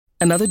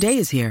Another day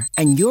is here,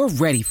 and you're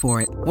ready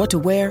for it. What to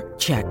wear?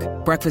 Check.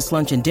 Breakfast,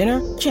 lunch, and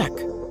dinner? Check.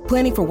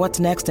 Planning for what's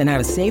next and how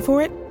to save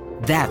for it?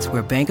 That's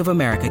where Bank of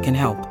America can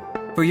help.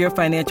 For your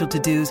financial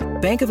to-dos,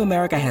 Bank of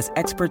America has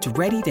experts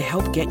ready to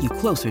help get you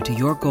closer to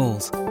your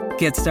goals.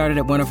 Get started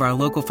at one of our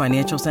local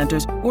financial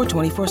centers or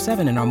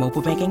 24/7 in our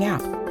mobile banking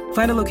app.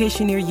 Find a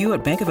location near you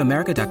at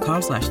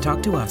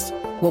bankofamerica.com/talktous.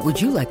 What would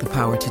you like the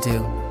power to do?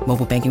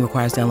 Mobile banking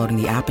requires downloading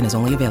the app and is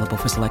only available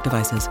for select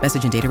devices.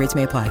 Message and data rates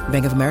may apply.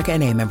 Bank of America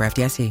N.A., member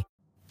FDIC.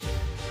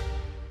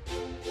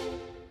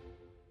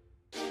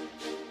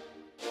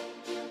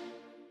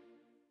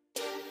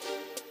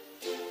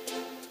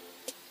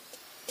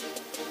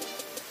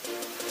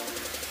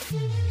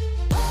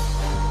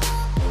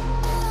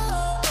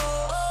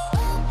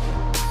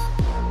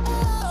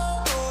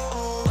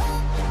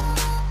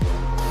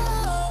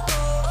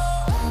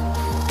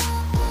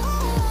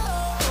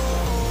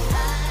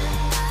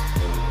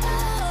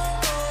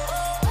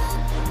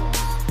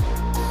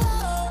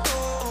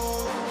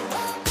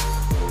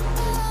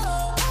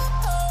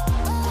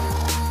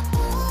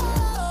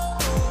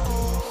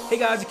 Hey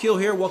guys, Akil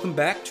here. Welcome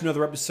back to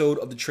another episode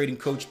of the Trading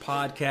Coach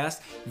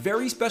Podcast.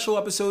 Very special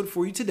episode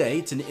for you today.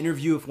 It's an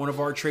interview with one of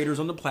our traders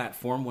on the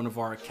platform, one of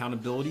our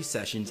accountability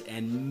sessions,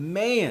 and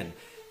man,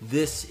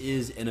 this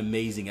is an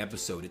amazing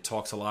episode. It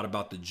talks a lot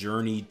about the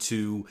journey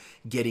to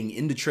getting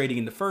into trading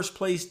in the first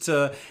place,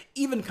 to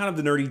even kind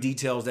of the nerdy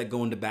details that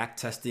go into back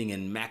testing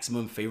and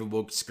maximum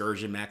favorable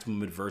excursion,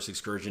 maximum adverse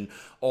excursion,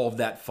 all of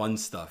that fun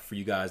stuff for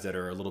you guys that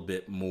are a little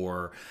bit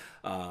more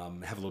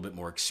have a little bit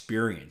more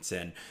experience.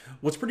 And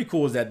what's pretty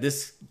cool is that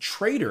this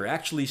trader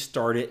actually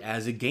started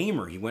as a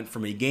gamer. He went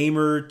from a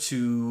gamer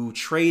to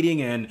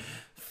trading and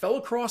fell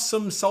across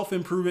some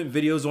self-improvement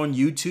videos on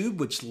YouTube,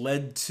 which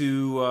led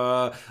to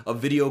a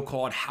video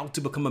called How to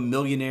Become a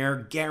Millionaire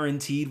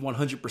Guaranteed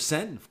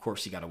 100%. Of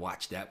course, you got to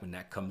watch that when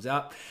that comes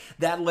out.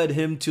 That led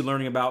him to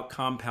learning about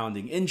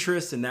compounding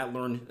interest, and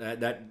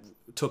that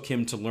took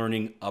him to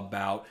learning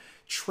about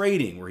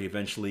trading, where he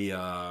eventually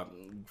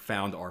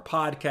found our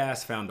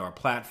podcast, found our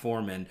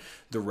platform, and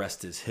the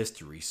rest is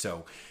history.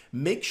 So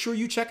make sure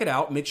you check it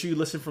out. Make sure you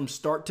listen from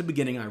start to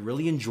beginning. I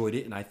really enjoyed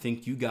it, and I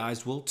think you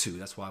guys will too.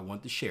 That's why I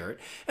want to share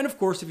it. And of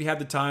course, if you have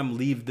the time,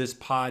 leave this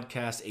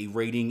podcast a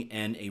rating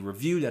and a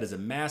review. That is a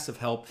massive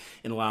help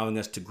in allowing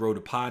us to grow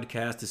the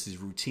podcast. This is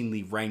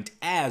routinely ranked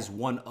as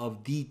one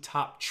of the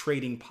top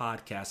trading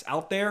podcasts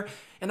out there,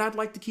 and I'd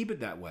like to keep it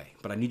that way,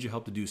 but I need your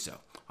help to do so.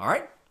 All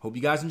right, hope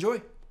you guys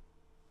enjoy.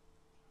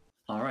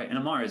 All right. And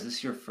Amar, is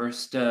this your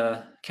first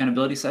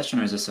accountability session,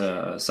 or is this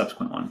a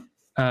subsequent one?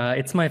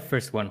 It's my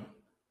first one.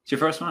 It's your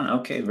first one?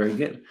 Okay, very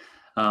good.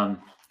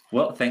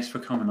 Well, thanks for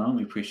coming on.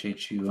 We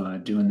appreciate you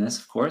doing this,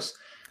 of course.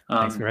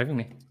 Thanks for having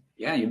me.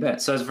 Yeah, you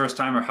bet. So as a first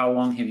timer, how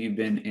long have you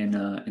been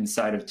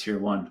inside of Tier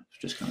 1?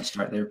 Just kind of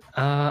start there.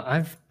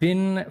 I've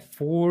been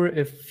for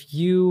a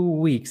few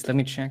weeks. Let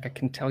me check. I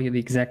can tell you the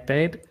exact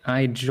date.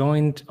 I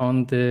joined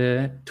on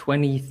the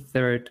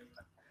 23rd,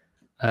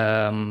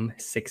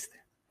 6th.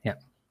 Yeah.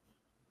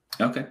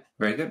 Okay,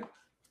 very good.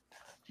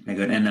 Very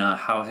good. And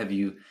how have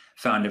you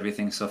found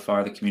everything so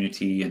far, the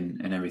community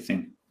and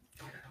everything?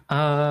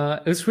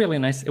 It was really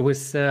nice. It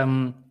was,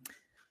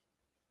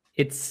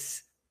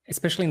 it's,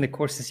 especially in the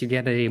courses, you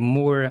get a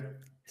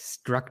more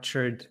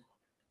structured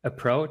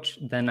approach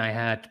than I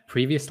had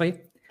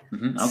previously.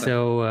 Mm-hmm. Okay.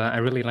 So I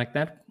really like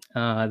that.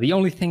 The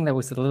only thing that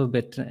was a little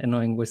bit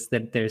annoying was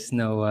that there's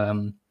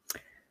no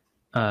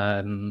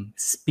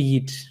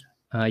speed.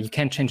 You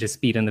can't change the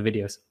speed in the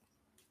videos.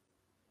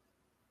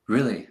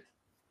 Really?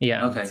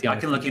 Yeah. Okay. I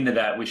can look into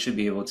that. We should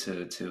be able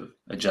to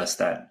adjust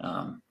that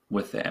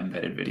with the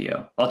embedded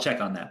video. I'll check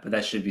on that, but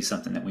that should be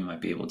something that we might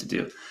be able to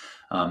do.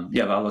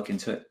 Yeah, but I'll look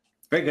into it.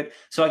 Very good.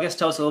 So I guess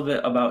tell us a little bit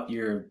about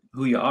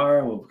who you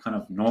are, what kind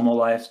of normal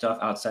life stuff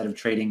outside of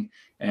trading,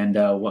 and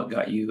what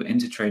got you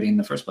into trading in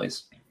the first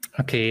place.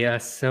 Okay.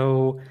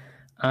 So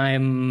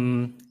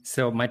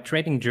my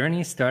trading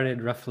journey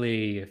started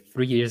roughly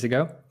 3 years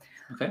ago.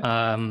 Okay.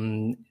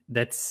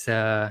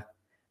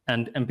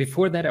 And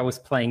before that, I was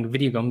playing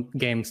video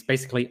games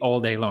basically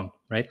all day long,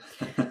 right?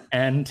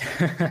 and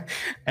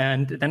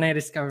then I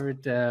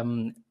discovered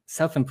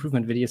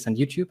self-improvement videos on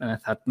YouTube, and I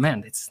thought,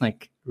 man, it's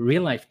like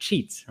real life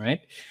cheats, right?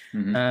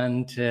 Mm-hmm.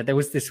 And there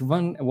was this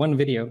one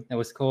video that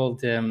was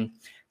called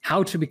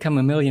 "How to Become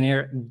a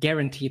Millionaire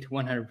Guaranteed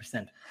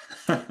 100%,"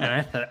 and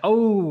I thought,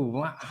 oh,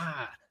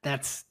 wow,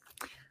 that's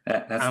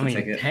the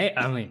ticket. Hey,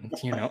 I mean,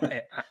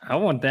 I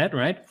want that,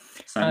 right?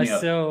 Sign me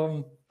up.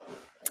 So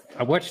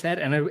I watched that,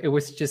 and it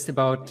was just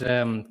about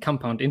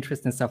compound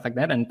interest and stuff like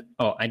that. And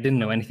I didn't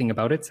know anything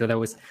about it, so that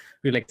was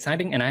really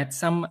exciting. And I had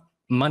some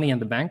money in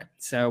the bank,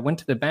 so I went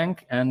to the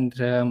bank and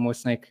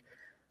was like,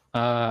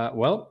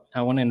 "Well,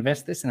 I want to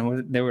invest this."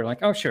 And they were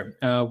like, "Oh, sure."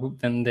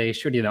 Then they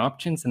showed you the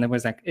options, and it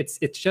was like,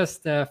 "It's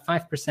just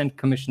 5%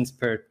 commissions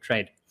per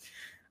trade."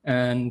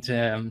 And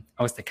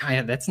I was like,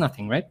 yeah, that's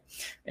nothing, right?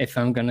 If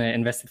I'm going to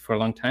invest it for a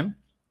long time.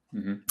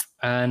 Mm-hmm.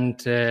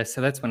 And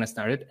so that's when I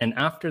started. And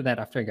after that,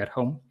 after I got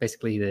home,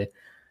 basically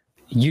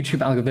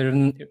YouTube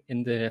algorithm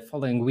in the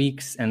following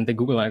weeks and the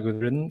Google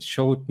algorithm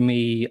showed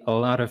me a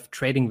lot of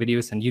trading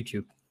videos on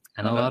YouTube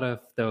and a lot of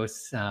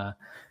those,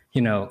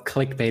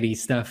 clickbaity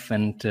stuff.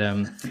 And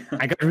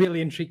I got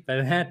really intrigued by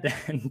that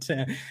and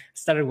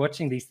started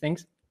watching these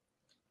things.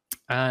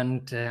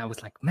 And I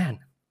was like, man,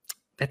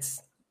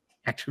 that's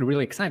actually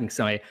really exciting.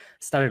 So I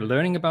started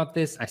learning about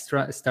this. I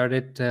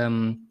started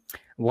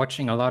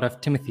watching a lot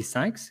of Timothy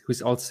Sykes,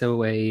 who's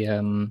also a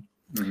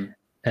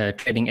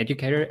trading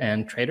educator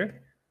and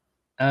trader.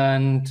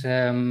 And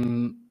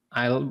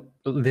I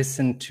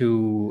listened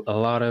to a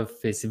lot of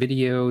his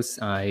videos.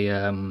 I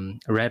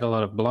read a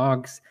lot of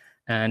blogs,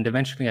 and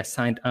eventually I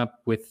signed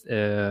up with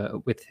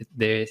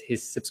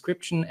his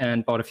subscription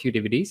and bought a few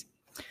DVDs.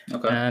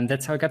 Okay. And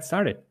that's how I got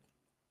started.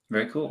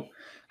 Very cool.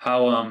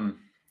 How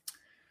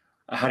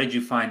did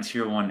you find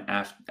Tier 1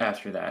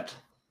 after that?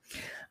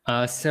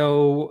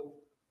 So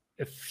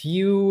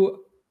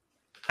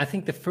I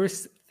think the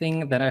first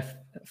thing that I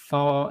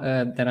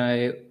found that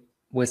I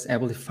was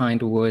able to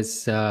find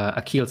was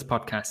Akil's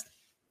podcast.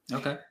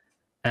 Okay.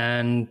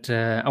 And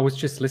I was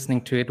just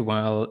listening to it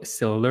while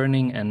still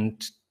learning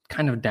and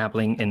kind of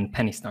dabbling in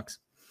penny stocks.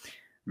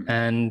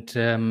 And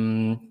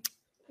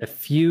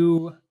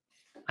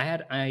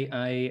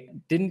I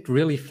didn't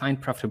really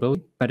find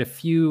profitability, but a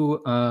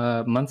few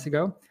months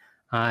ago,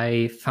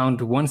 I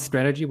found one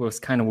strategy was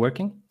kind of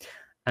working.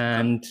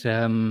 And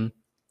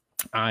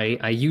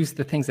I used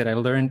the things that I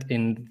learned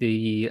in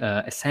the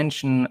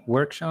Ascension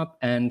workshop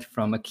and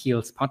from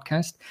Akil's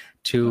podcast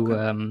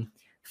to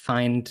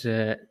find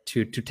to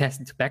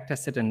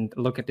backtest it and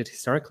look at it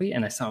historically.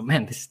 And I saw,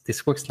 man,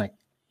 this works like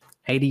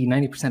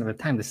 80-90% of the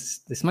time.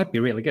 This might be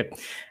really good.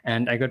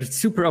 And I got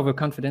super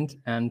overconfident,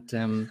 and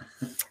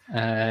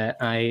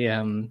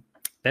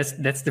that's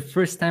the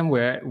first time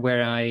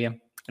where I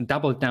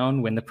doubled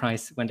down when the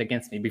price went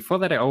against me. Before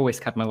that, I always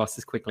cut my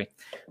losses quickly,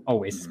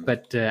 always.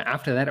 But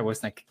after that, I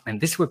was like, man,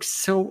 this works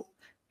so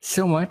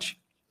much.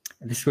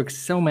 This works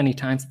so many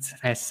times. It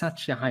has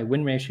such a high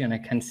win ratio, and I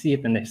can see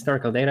it in the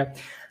historical data.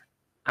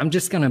 I'm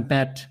just gonna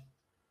bet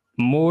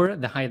more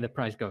the higher the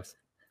price goes.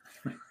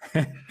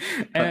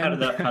 How did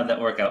that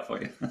work out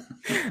for you?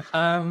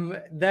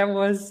 That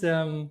was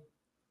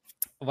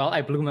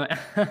I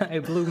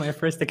blew my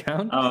first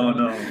account. Oh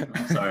no,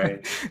 I'm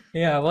sorry.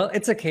 Yeah, well,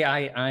 it's okay.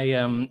 I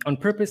on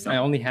purpose I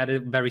only had a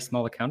very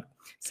small account,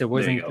 so it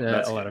wasn't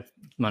a lot of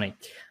money.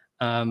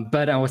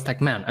 But I was like,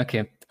 man,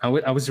 okay. I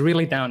was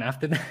really down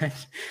after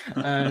that,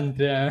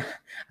 and I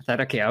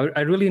thought, okay,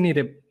 I really need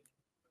a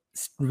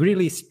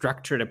really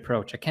structured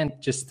approach. I can't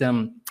just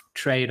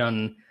trade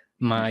on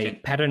my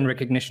pattern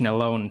recognition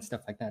alone and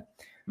stuff like that.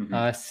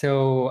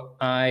 So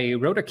I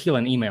wrote Akil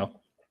an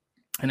email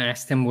and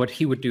asked him what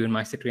he would do in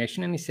my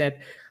situation. And he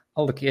said,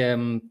 oh, look,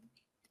 even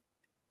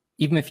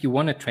if you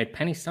want to trade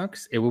penny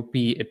stocks, it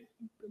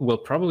will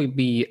probably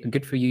be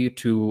good for you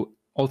to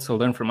also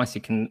learn from us.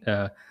 You can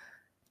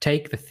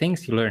take the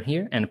things you learn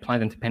here and apply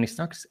them to penny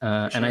stocks.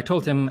 And I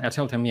told him,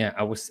 yeah,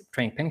 I was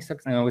trading penny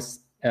stocks and I was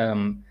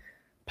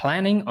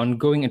planning on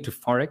going into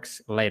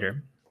Forex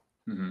later.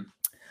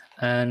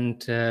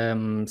 And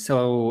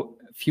so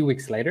a few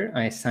weeks later,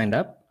 I signed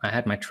up, I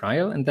had my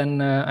trial, and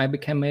then I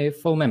became a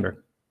full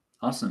member.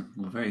 Awesome.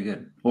 Well, very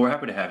good. Well, we're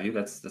happy to have you.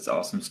 That's an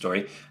awesome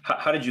story.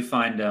 How did you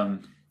find,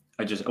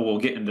 we'll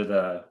get into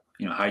the,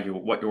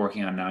 what you're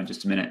working on now in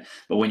just a minute.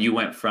 But when you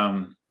went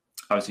from,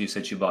 obviously you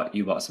said you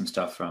bought some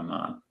stuff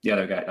from the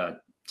other guy,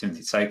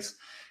 Timothy Sykes,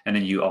 and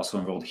then you also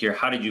enrolled here.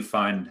 How did you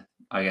find,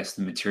 I guess,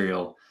 the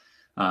material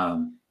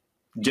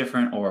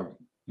different or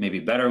maybe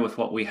better with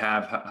what we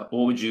have?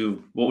 What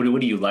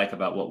do you like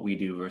about what we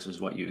do versus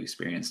what you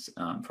experienced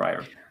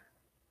prior?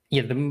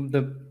 Yeah,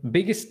 the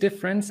biggest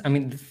difference, I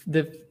mean,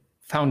 the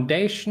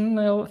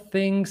foundational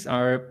things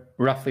are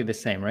roughly the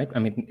same, right? I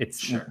mean,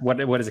 it's what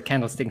is a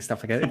candlestick and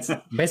stuff like that. It's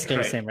basically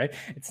the same, right?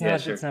 It's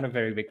not a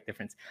very big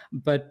difference.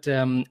 But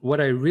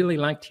what I really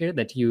liked here,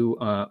 that you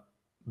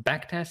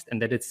backtest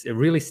and that it's a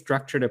really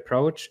structured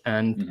approach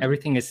and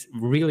everything is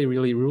really,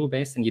 really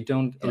rule-based, and you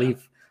don't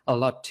leave a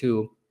lot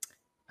to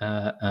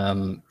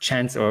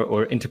chance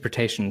or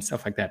interpretation and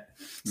stuff like that.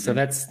 So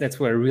that's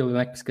what I really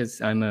like, because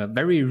I'm a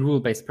very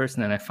rule-based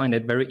person and I find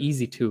it very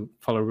easy to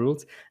follow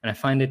rules, and I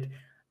find it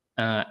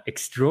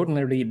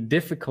extraordinarily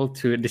difficult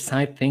to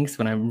decide things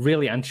when I'm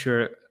really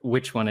unsure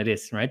which one it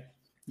is, right?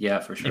 Yeah,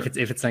 for sure.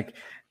 If it's like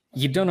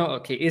you don't know,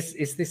 okay,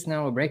 is this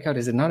now a breakout?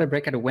 Is it not a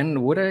breakout?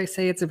 When would I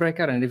say it's a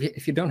breakout? And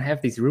if you don't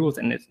have these rules,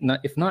 and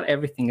if not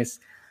everything is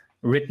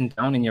written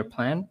down in your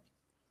plan,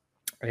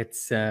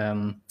 it's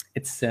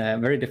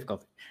very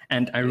difficult.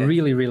 And I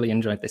really, really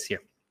enjoyed this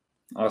year.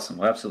 Awesome.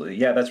 Well, absolutely.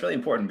 Yeah, that's really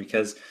important,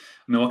 because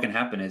I mean, what can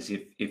happen is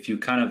if you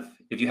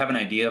have an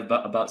idea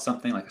about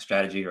something like a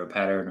strategy or a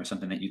pattern or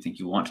something that you think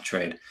you want to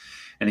trade,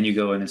 and then you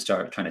go in and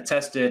start trying to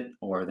test it,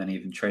 or then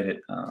even trade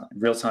it in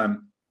real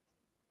time,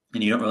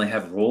 and you don't really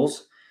have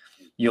rules,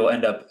 you'll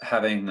end up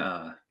having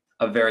a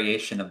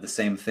variation of the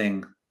same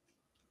thing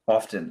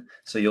often.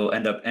 So you'll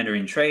end up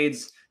entering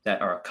trades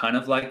that are kind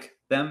of like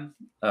them,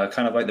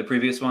 kind of like the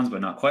previous ones,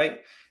 but not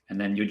quite. And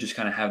then you just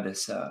kind of have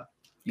this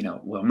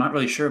well, I'm not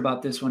really sure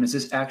about this one. Is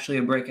this actually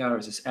a breakout, or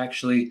is this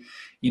actually,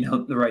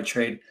 the right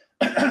trade?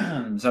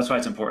 So that's why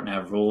it's important to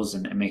have rules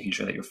and making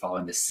sure that you're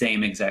following the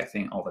same exact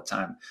thing all the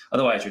time.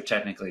 Otherwise, you're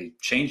technically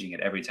changing it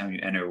every time you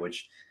enter,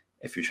 which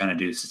if you're trying to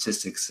do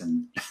statistics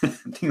and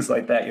things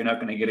like that, you're not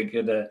going to get a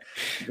good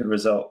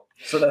result.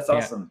 So that's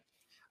awesome.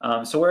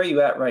 So where are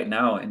you at right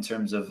now in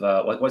terms of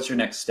what's your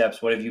next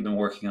steps? What have you been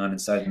working on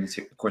inside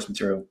the course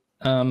material?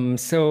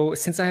 So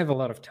since I have a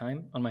lot of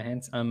time on my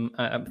hands,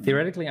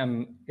 theoretically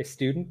I'm a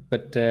student,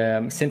 but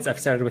since I've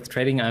started with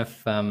trading,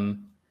 I've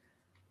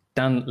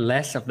done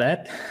less of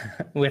that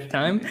with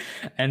time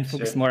and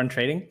focused more on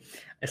trading.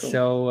 Cool.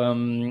 So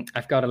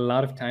I've got a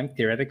lot of time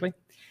theoretically,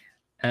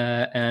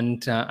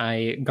 and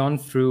I gone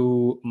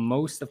through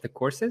most of the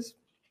courses,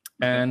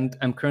 and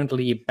I'm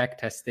currently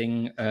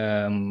backtesting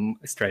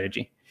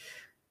strategy.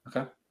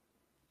 Okay.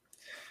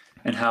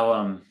 And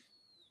how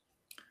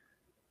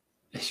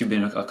you've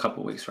been a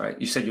couple of weeks, right?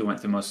 You said you went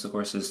through most of the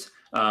courses.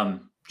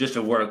 Just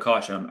a word of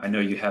caution. I know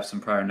you have some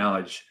prior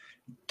knowledge.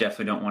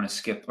 Definitely don't want to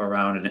skip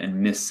around and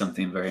miss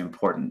something very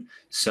important.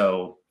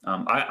 So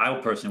I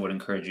personally would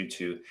encourage you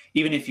to,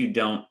 even if you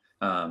don't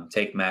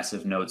take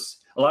massive notes.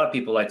 A lot of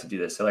people like to do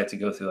this. They like to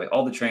go through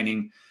all the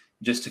training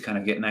just to kind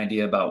of get an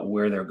idea about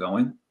where they're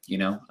going.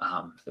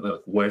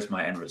 Where's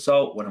my end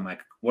result? What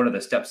are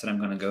the steps that I'm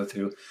going to go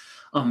through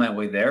on my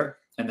way there?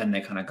 And then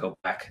they kind of go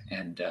back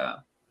and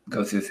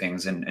go through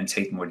things and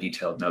take more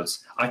detailed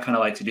notes. I kind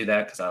of like to do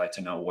that because I like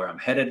to know where I'm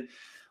headed.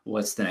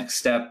 What's the next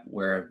step?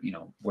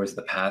 Where's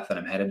the path that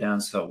I'm headed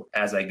down? So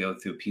as I go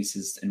through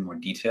pieces in more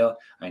detail,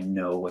 I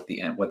know what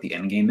the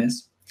end game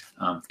is.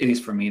 At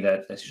least for me,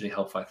 that's usually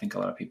helpful. I think a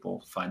lot of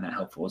people find that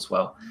helpful as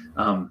well.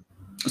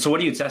 So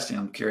what are you testing?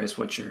 I'm curious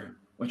what you're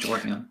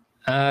working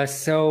on.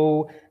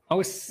 So I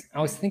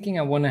was thinking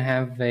I want to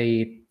have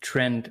a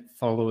trend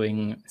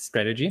following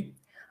strategy,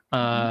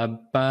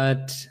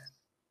 but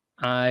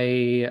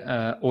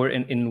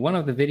in one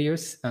of the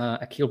videos,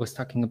 Akil was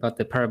talking about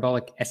the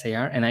parabolic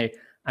SAR, and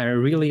I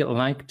really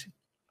liked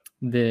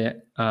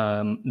the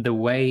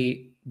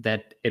way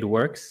that it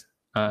works.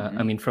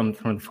 I mean, from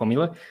the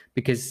formula,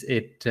 because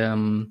it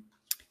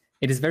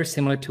is very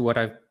similar to what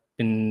I've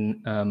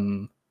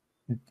been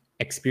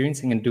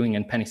experiencing and doing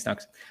in penny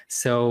stocks.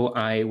 So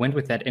I went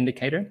with that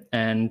indicator,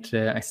 and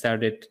I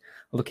started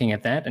looking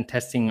at that and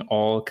testing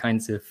all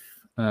kinds of.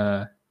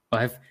 I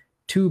have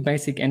 2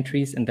 basic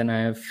entries, and then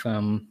I have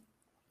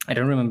I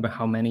don't remember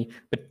how many,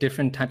 but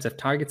different types of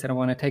targets that I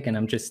want to take, and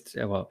I'm just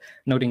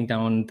noting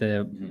down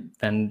the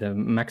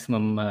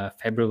maximum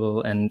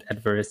favorable and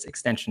adverse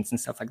extensions and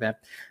stuff like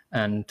that.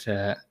 And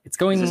it's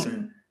going. Is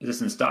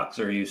this in stocks,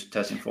 or are you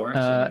testing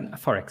forex?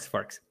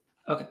 Forex.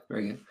 Okay,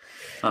 very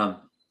good.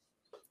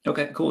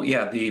 Okay, cool.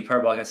 Yeah, the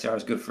parabolic SAR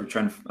is good for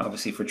trend,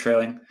 obviously for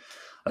trailing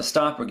a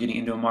stop or getting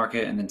into a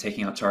market and then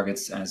taking out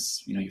targets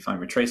as you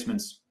find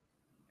retracements.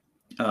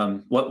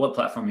 What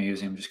platform are you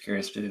using? I'm just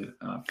curious for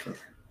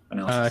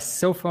analysis.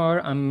 So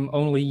far, I'm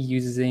only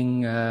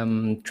using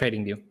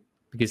TradingView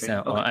because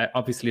I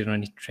obviously don't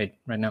need to trade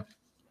right now.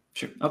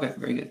 Sure. Okay.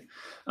 Very good.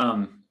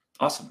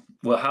 Awesome.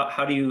 Well, how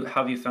have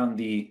you found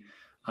the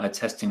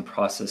testing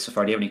process so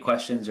far? Do you have any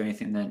questions or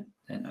anything that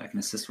I can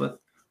assist with?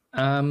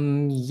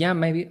 Yeah,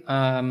 maybe.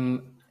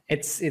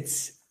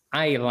 It's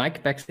I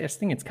like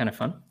backtesting. It's kind of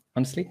fun,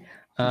 honestly.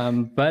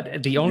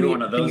 But the only You're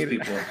one of those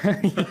people.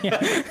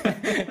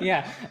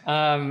 Yeah.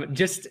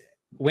 Just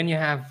when you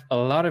have a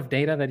lot of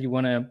data that you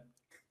want to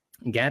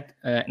get,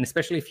 and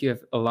especially if you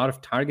have a lot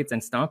of targets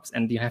and stops,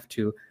 and you have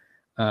to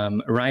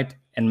write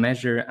and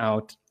measure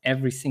out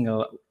every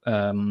single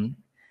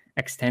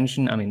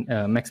extension. I mean,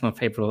 maximum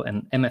favorable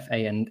and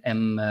MFA and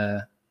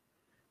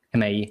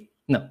MAE.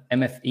 No,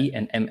 MFE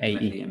and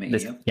MAE.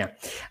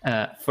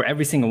 For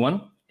every single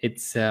one,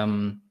 it's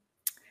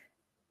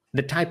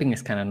the typing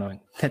is kind of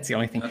annoying. That's the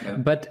only thing. Okay.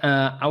 But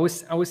I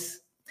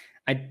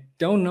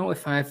don't know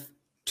if I have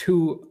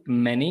too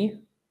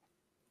many,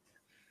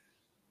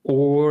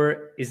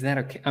 or is that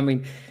okay? I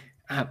mean,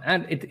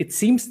 and it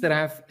seems that I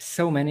have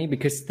so many,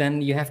 because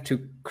then you have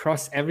to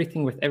cross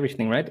everything with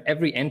everything, right?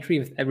 Every entry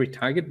with every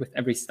target with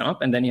every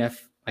stop, and then you have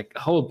like a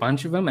whole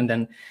bunch of them, and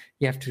then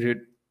you have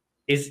to.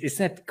 Is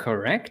that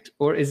correct,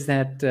 or is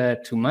that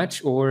too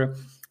much? Or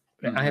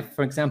I have,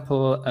 for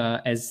example,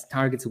 as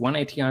targets 1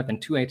 ATR, then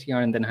 2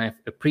 ATR, and then I have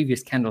a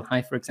previous candle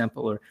high, for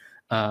example, or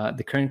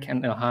the current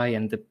candle high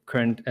and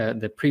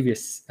the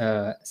previous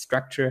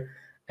structure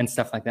and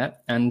stuff like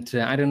that. And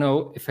I don't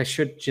know if I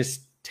should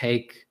just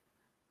take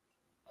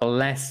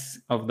less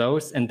of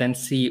those and then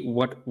see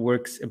what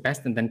works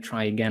best, and then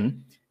try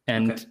again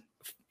and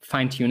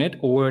fine tune it,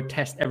 or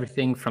test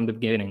everything from the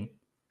beginning.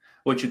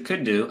 What you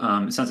could do,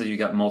 it sounds like you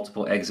got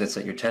multiple exits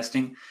that you're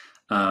testing,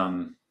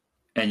 and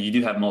you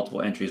do have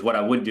multiple entries. What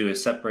I would do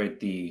is separate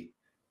the,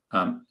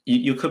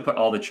 you could put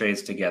all the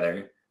trades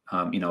together,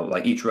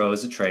 like each row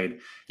is a trade.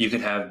 You could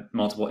have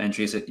multiple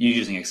entries. You're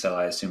using Excel,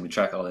 I assume, to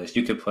track all this.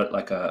 You could put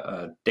like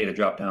a data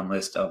drop-down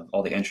list of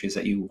all the entries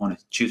that you want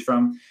to choose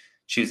from,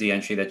 choose the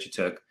entry that you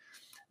took.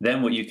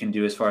 Then what you can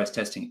do as far as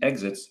testing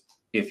exits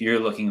if you're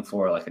looking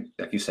for like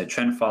you said,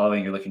 trend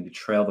following, you're looking to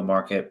trail the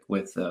market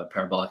with a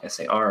parabolic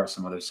SAR or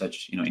some other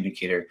such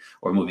indicator,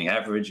 or moving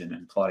average,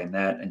 and plotting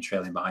that and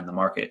trailing behind the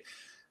market.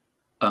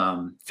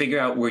 Figure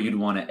out where you'd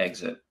want to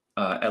exit.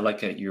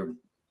 You're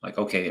like,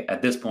 okay,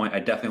 at this point, I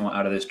definitely want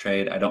out of this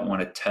trade. I don't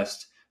want to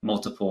test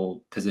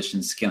multiple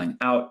positions scaling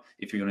out.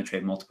 If you're going to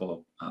trade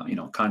multiple,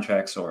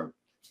 contracts or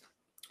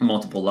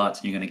multiple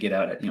lots, you're going to get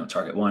out at,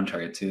 target 1,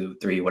 target 2,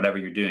 3, whatever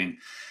you're doing.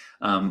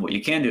 What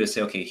you can do is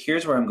say, okay,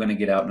 here's where I'm going to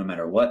get out no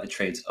matter what. The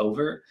trade's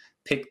over.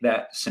 Pick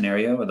that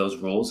scenario or those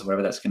rules,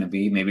 whatever that's going to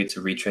be. Maybe it's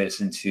a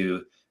retrace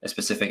into a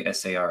specific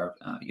SAR,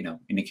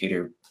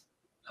 indicator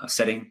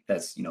setting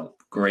that's,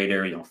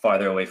 greater,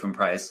 farther away from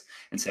price,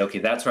 and say, okay,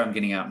 that's where I'm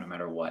getting out no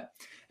matter what.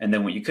 And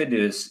then what you could do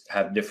is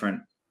have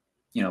different,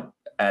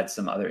 add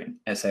some other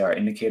SAR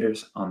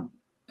indicators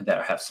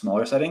that have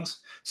smaller settings,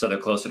 so they're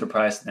closer to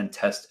price, then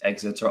test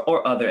exits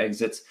or other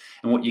exits.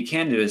 And what you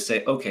can do is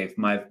say, okay, if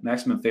my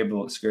maximum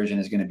favorable excursion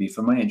is going to be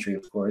from my entry,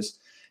 of course,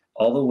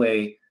 all the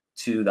way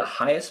to the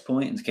highest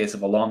point in the case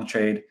of a long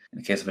trade. In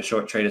the case of a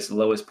short trade, it's the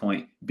lowest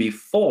point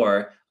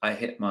before I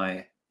hit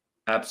my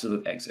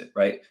absolute exit,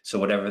 right? So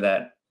whatever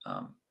that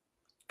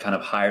kind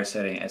of higher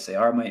setting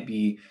SAR might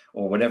be,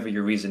 or whatever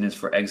your reason is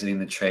for exiting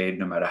the trade,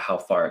 no matter how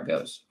far it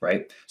goes,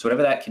 right? So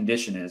whatever that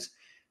condition is,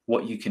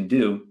 what you can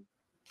do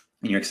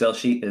in your Excel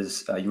sheet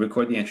is you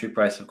record the entry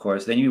price, of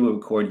course, then you will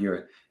record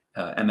your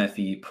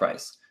MFE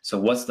price. So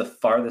what's the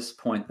farthest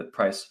point that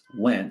price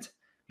went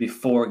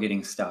before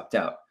getting stopped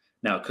out?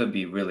 Now, it could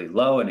be really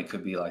low, and it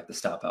could be like the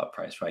stop out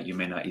price, right? You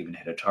may not even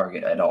hit a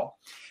target at all.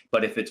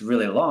 But if it's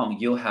really long,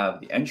 you'll have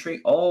the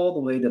entry all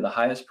the way to the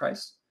highest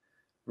price,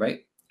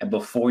 right? And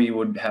before you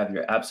would have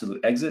your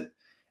absolute exit.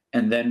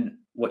 And then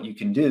what you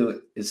can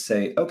do is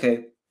say,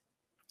 okay,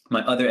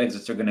 my other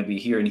exits are going to be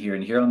here and here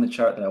and here on the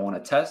chart that I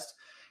want to test.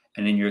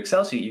 And in your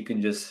Excel sheet, you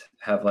can just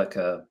have like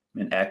an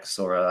X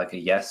or like a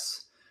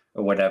yes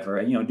or whatever,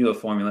 and do a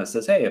formula that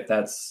says, hey,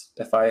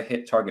 if I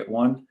hit target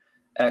 1,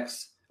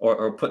 X,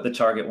 or put the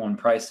target 1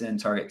 price in,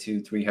 target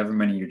 2, 3, however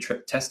many you're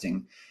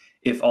testing,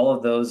 if all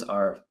of those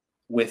are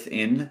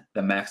within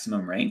the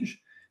maximum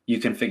range, you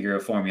can figure a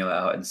formula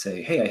out and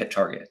say, hey, I hit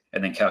target,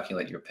 and then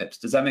calculate your pips.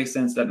 Does that make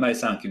sense? That might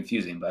sound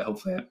confusing, but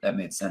hopefully that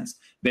made sense.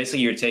 Basically,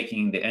 you're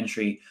taking the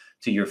entry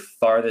to your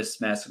farthest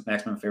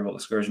maximum favorable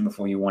excursion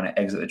before you want to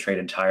exit the trade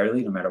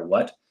entirely, no matter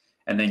what.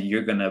 And then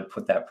you're going to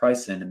put that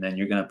price in, and then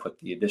you're going to put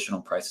the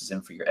additional prices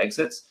in for your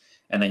exits.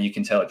 And then you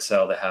can tell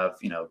Excel to have,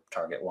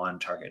 target 1,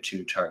 target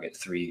 2, target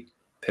 3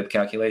 pip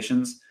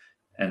calculations,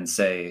 and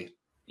say,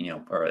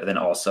 or then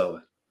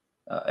also,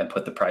 and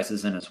put the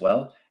prices in as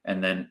well.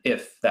 And then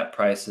if that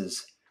price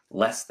is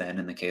less than,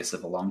 in the case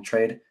of a long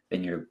trade,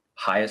 than your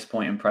highest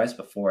point in price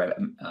before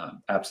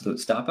absolute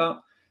stop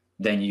out,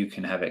 then you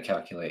can have it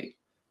calculate,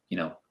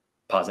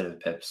 positive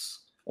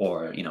pips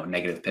or,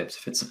 negative pips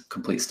if it's a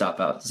complete stop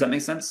out. Does that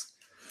make sense?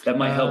 That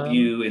might help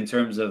you in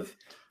terms of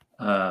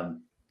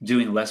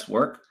doing less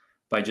work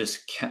by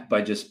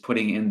just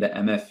putting in the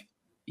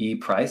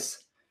MFE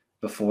price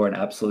before an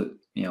absolute,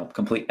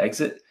 complete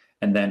exit.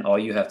 And then all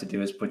you have to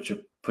do is put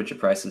your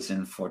prices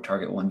in for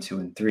target 1, 2,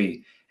 and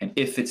 3. And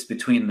if it's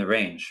between the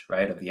range,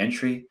 right, of the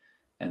entry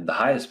and the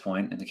highest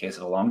point in the case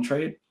of a long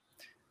trade,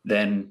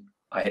 then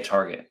I hit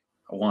target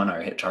 1 or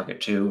I hit target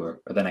 2,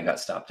 or then I got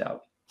stopped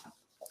out.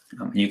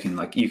 You can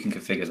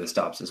configure the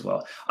stops as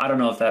well. I don't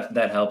know if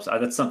that helps.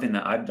 That's something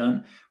that I've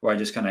done, where I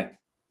just kind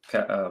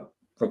of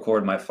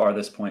record my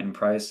farthest point in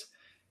price,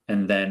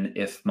 and then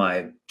if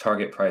my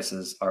target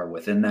prices are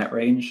within that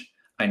range,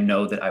 I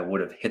know that I would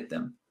have hit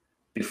them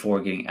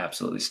before getting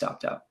absolutely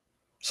stopped out.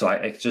 So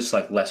it's just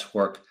like less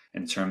work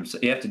in terms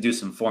of, you have to do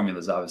some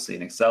formulas obviously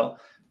in Excel,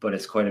 but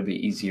it's quite a bit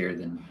easier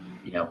than,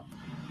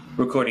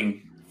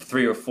 recording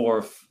 3 or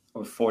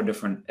 4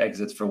 different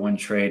exits for one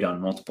trade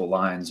on multiple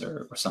lines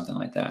or something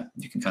like that.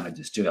 You can kind of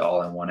just do it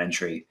all in one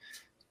entry.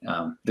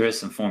 There is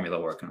some formula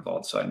work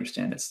involved, so I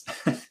understand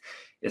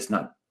it's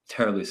not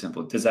terribly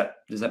simple. Does that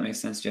make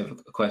sense? Do you have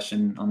a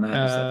question on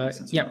that?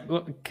 Yeah.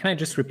 Well, can I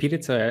just repeat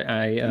it so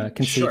I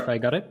can see if I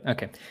got it?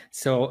 Okay.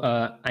 So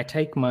I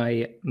take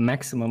my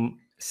maximum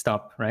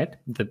stop, right?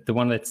 The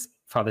one that's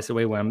farthest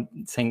away, where I'm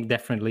saying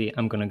definitely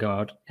I'm going to go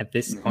out at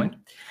this point.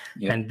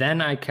 Yep. And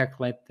then I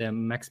calculate the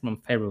maximum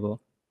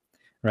favorable,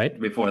 right?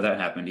 Before that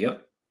happened,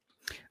 yep.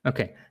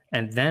 Okay.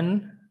 And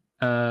then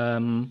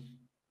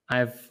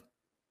if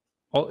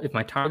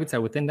my targets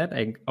are within that,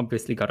 I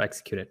obviously got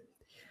executed.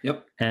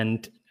 Yep.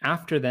 And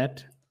after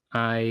that,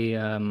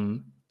 I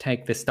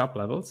take the stop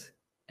levels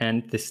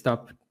and the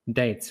stop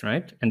dates,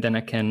 right? And then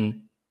I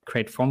can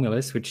create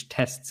formulas which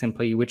test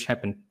simply which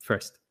happened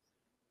first.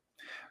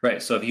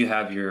 Right. So if you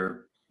have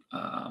your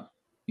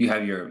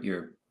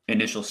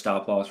initial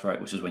stop loss,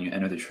 right, which is when you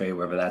enter the trade,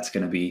 wherever that's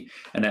going to be,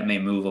 and that may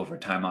move over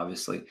time,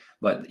 obviously,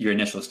 but your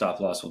initial stop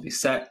loss will be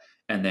set,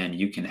 and then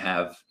you can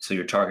have, so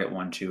your target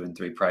 1, 2, and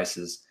 3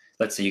 prices.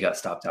 Let's say you got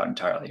stopped out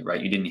entirely,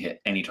 right? You didn't hit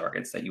any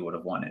targets that you would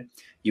have wanted.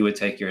 You would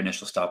take your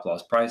initial stop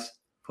loss price,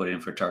 put it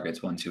in for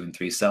targets 1, 2, and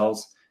 3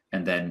 cells,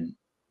 and then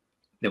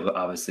it will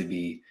obviously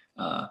be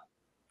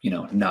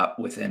not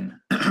within,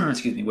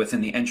 excuse me,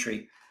 within the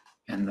entry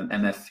and the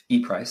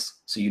MFE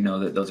price. So you know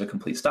that those are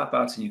complete stop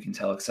outs, and you can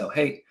tell Excel,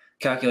 hey,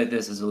 calculate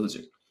this as a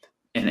loser.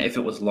 And if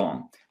it was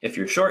long, if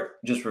you're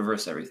short, just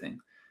reverse everything.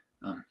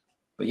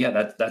 But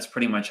yeah, that's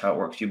pretty much how it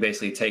works. You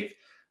basically take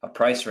a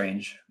price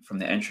range from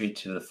the entry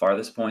to the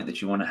farthest point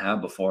that you want to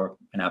have before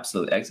an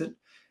absolute exit,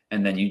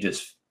 and then you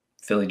just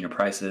fill in your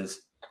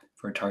prices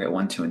for target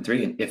 1, 2, and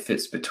 3. And if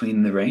it's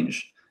between the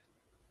range,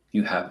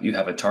 you have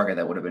a target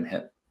that would have been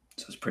hit.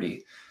 So it's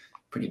pretty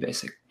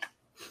basic.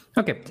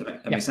 Okay. Does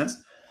that make sense?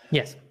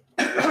 Yes.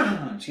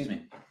 Excuse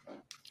me.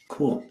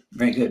 Cool.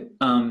 Very good.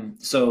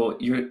 So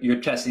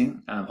you're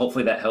testing.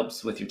 Hopefully that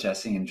helps with your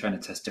testing and trying to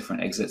test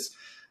different exits.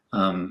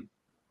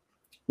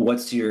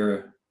 Once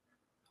you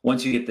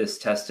get this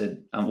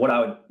tested,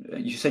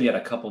 you said you had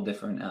a couple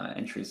different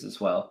entries as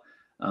well.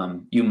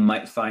 You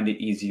might find it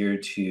easier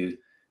to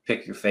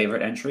pick your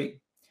favorite entry,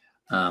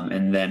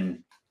 and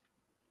then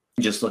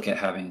just look at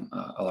having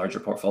a larger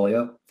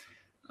portfolio.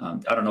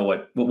 I don't know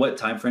what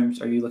time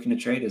frames are you looking to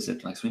trade? Is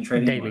it like swing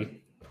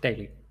trading?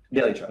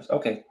 Daily charts.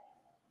 Okay.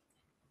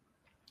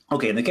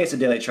 In the case of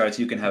daily charts,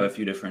 you can have a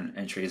few different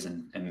entries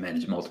and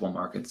manage multiple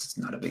markets. It's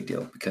not a big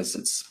deal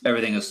because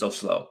everything is so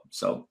slow.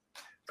 So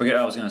forget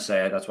what I was going to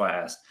say. That's why I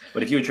asked.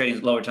 But if you were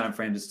trading lower time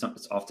frames,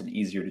 it's often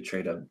easier to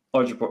trade a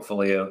larger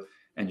portfolio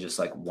and just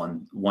like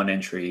one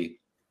entry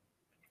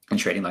and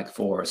trading like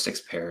 4 or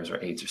 6 pairs or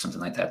 8s or something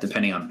like that,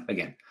 depending on,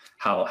 again,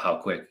 how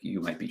quick you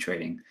might be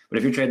trading. But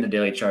if you're trading the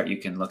daily chart, you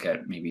can look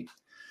at maybe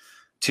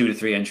 2 to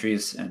 3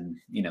 entries and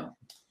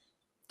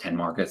 10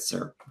 markets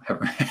or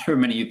however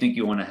many you think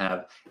you want to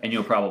have, and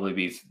you'll probably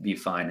be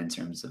fine in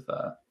terms of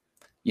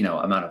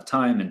amount of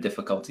time and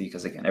difficulty,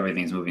 because again,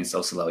 everything's moving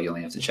so slow. You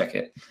only have to check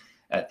it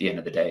at the end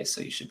of the day, so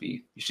you should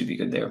be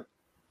good there.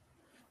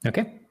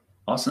 Okay,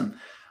 awesome.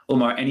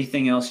 Omar,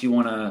 anything else you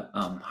want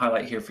to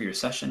highlight here for your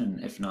session?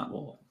 And if not,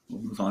 we'll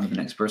move on to the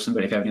next person.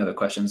 But if you have any other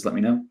questions, let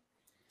me know.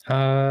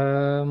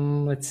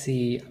 Let's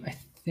see. I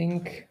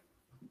think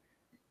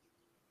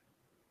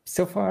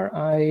so far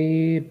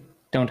I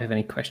don't have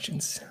any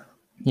questions.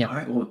 Yeah. All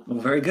right. Well,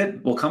 very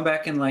good. We'll come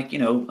back in like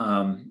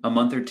a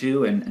month or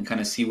two and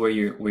kind of see where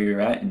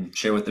you're at, and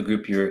share with the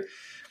group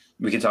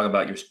we can talk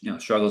about your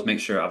struggles. Make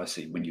sure,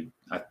 obviously,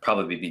 I'd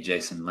probably be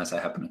Jason unless I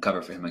happen to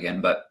cover for him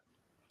again, but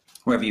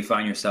wherever you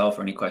find yourself,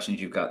 or any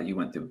questions you've got that you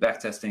went through back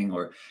testing,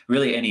 or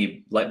really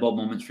any light bulb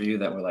moments for you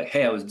that were like,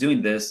 hey, I was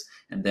doing this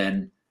and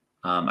then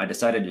I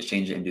decided to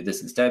change it and do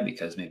this instead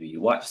because maybe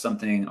you watched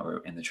something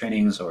or in the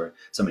trainings or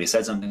somebody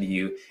said something to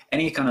you.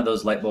 Any kind of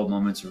those light bulb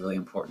moments are really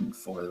important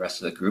for the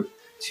rest of the group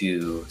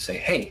to say,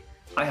 hey,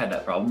 I had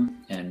that problem,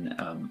 and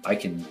I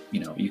can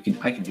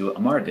do what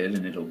Amar did,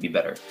 and it'll be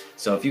better.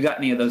 So if you got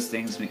any of those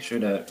things, make sure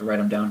to write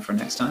them down for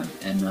next time,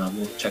 and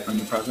we'll check on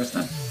your progress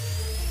then.